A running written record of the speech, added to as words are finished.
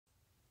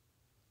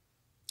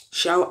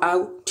Shout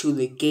out to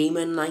the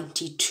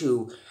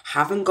Gamer92.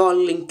 Haven't got a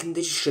link in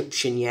the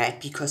description yet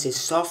because his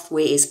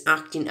software is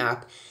acting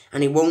up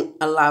and it won't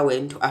allow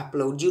him to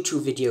upload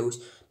YouTube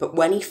videos. But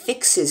when he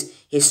fixes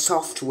his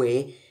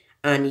software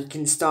and he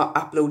can start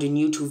uploading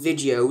YouTube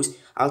videos,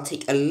 I'll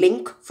take a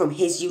link from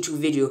his YouTube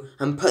video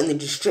and put in the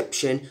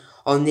description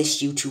on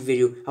this YouTube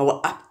video. I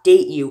will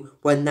update you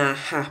when that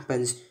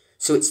happens.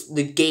 So it's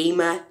the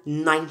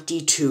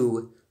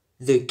Gamer92.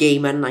 The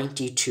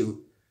Gamer92.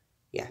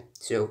 Yeah,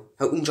 so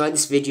hope you enjoyed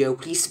this video.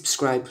 Please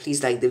subscribe,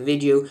 please like the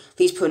video,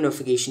 please put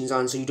notifications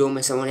on so you don't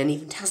miss out on any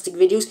fantastic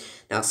videos.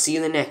 And I'll see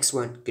you in the next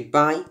one.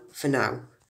 Goodbye for now.